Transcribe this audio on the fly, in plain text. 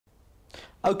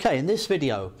Okay, in this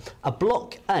video, a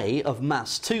block A of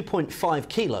mass 2.5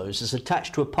 kilos is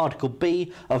attached to a particle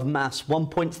B of mass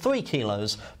 1.3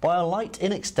 kilos by a light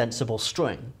inextensible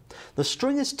string. The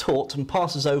string is taut and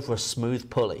passes over a smooth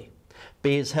pulley.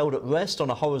 B is held at rest on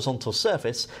a horizontal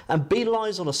surface and B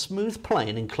lies on a smooth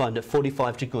plane inclined at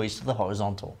 45 degrees to the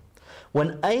horizontal.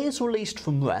 When A is released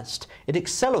from rest, it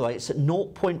accelerates at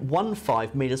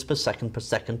 0.15 meters per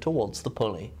second towards the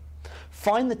pulley.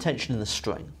 Find the tension in the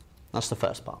string. That's the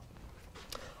first part.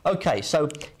 Okay, so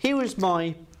here is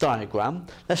my diagram.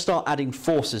 Let's start adding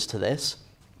forces to this.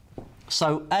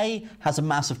 So A has a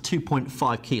mass of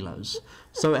 2.5 kilos.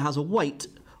 So it has a weight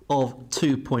of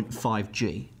 2.5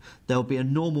 g. There will be a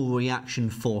normal reaction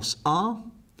force R.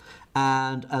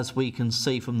 And as we can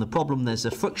see from the problem, there's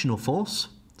a frictional force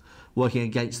working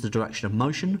against the direction of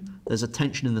motion. There's a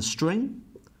tension in the string.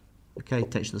 Okay,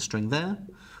 tension of the string there.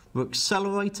 We're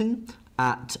accelerating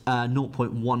at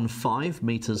 0.15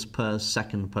 meters per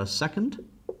second.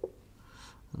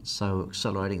 And so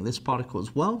accelerating this particle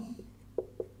as well.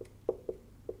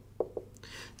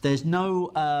 There's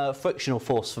no frictional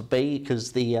force for B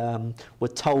because we're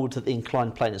told that the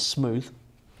inclined plane is smooth.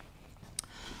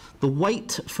 The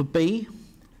weight for B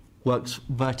works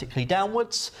vertically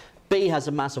downwards. B has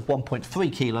a mass of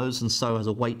 1.3 kilos and so has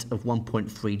a weight of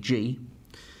 1.3 g.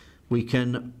 We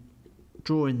can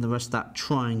draw in the rest of that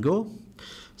triangle.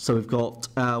 So we've got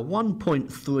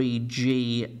 1.3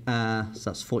 g, so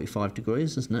that's 45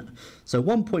 degrees, isn't it? So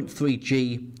 1.3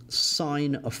 g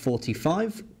sine of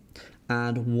 45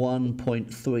 and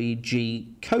 1.3 g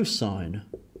cosine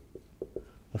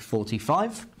of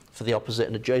 45 for the opposite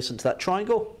and adjacent to that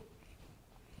triangle.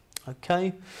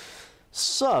 Okay,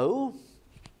 so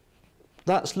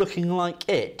that's looking like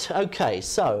it. Okay,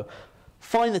 so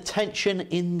find the tension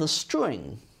in the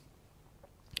string.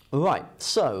 Right,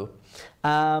 so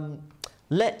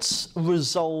let's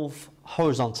resolve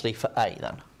horizontally for A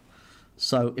then.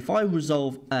 So if I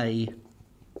resolve A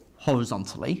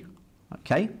horizontally,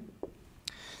 okay,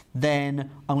 then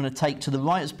I'm going to take to the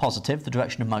right as positive, the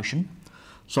direction of motion.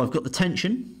 So I've got the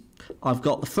tension, I've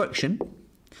got the friction.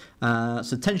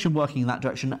 So tension working in that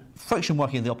direction, friction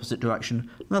working in the opposite direction,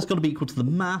 and that's got to be equal to the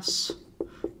mass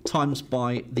times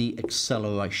by the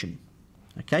acceleration.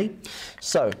 Okay,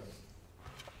 so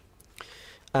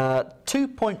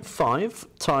 2.5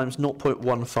 times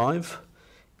 0.15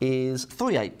 is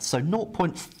 3/8, so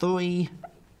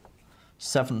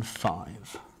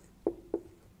 0.375.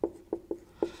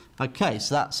 Okay,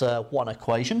 so that's one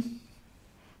equation.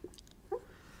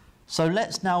 So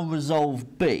let's now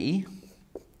resolve B,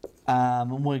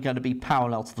 and we're going to be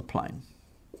parallel to the plane.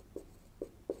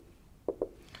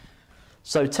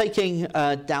 So taking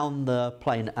down the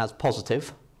plane as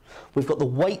positive, we've got the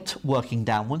weight working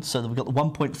downwards, so we've got the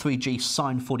 1.3 g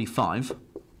sine 45.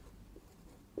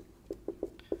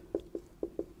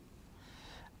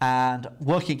 And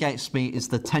working against me is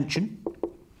the tension,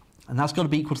 and that's got to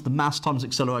be equal to the mass times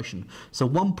acceleration. So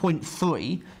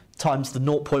 1.3 times the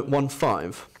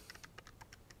 0.15,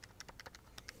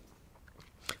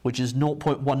 which is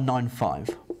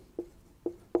 0.195.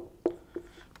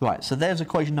 Right, so there's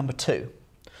equation number 2.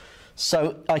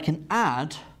 So I can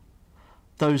add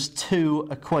those two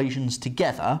equations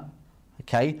together,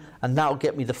 okay, and that'll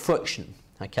get me the friction,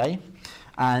 okay,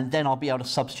 and then I'll be able to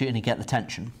substitute in and get the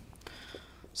tension.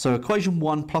 So equation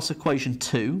 1 plus equation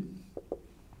 2,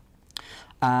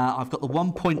 I've got the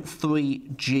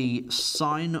 1.3 g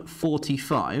sine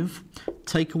 45,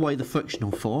 take away the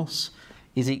frictional force,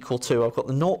 is equal to, I've got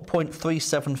the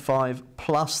 0.375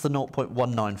 plus the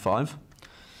 0.195,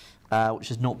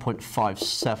 which is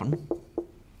 0.57.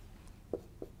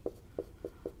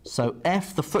 So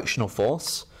F, the frictional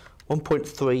force,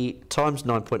 1.3 times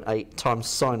 9.8 times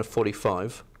sine of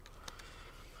 45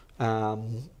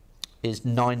 is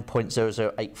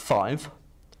 9.0085.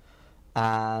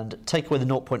 And take away the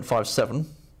 0.57.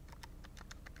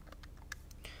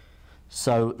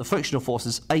 So the frictional force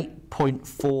is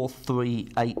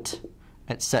 8.438,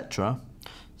 etc.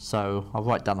 So I'll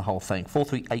write down the whole thing,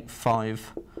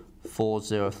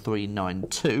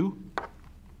 438540392.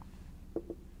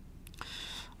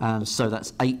 And so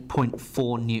that's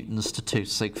 8.4 newtons to 2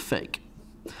 sig fig.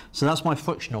 So that's my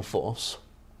frictional force.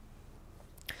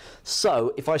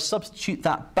 So if I substitute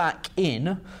that back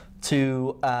in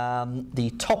to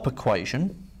the top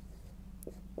equation,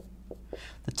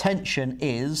 the tension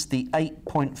is the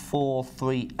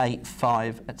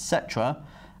 8.4385, etc.,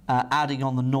 adding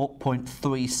on the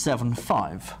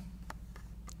 0.375.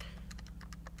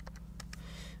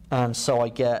 And so I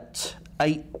get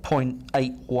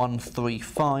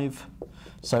 8.8135,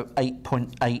 so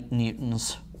 8.8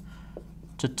 newtons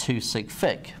to 2 sig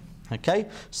fig. Okay,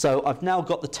 so I've now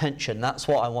got the tension. That's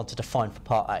what I wanted to find for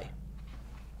part A.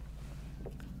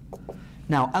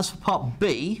 Now, as for part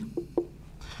B,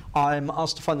 I'm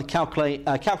asked to find calculate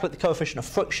the coefficient of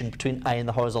friction between A and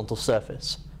the horizontal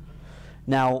surface.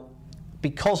 Now,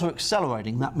 because we're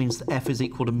accelerating, that means that F is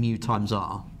equal to mu times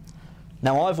R.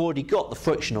 Now, I've already got the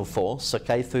frictional force,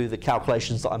 okay, through the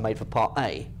calculations that I made for part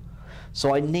A.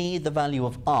 So I need the value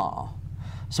of R.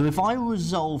 So if I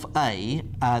resolve A,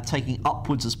 taking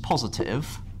upwards as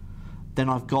positive, then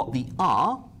I've got the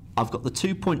R, I've got the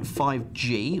 2.5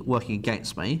 G working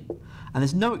against me, and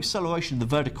there's no acceleration in the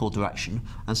vertical direction,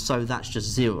 and so that's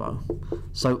just 0.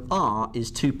 So R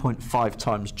is 2.5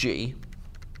 times G,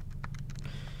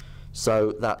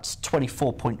 so that's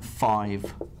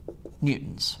 24.5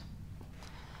 newtons.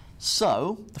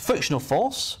 So the frictional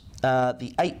force,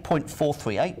 the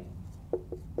 8.438,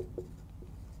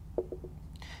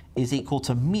 is equal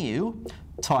to mu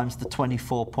times the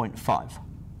 24.5.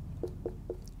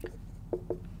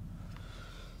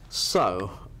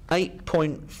 So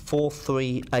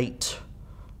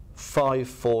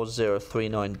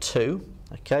 8.438540392,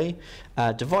 okay,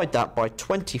 divide that by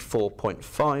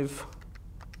 24.5,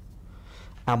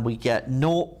 and we get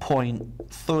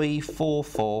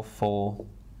 0.3444,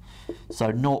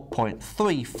 so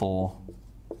 0.34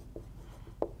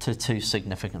 to two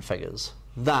significant figures.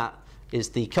 That is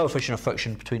the coefficient of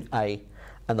friction between A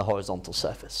and the horizontal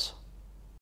surface.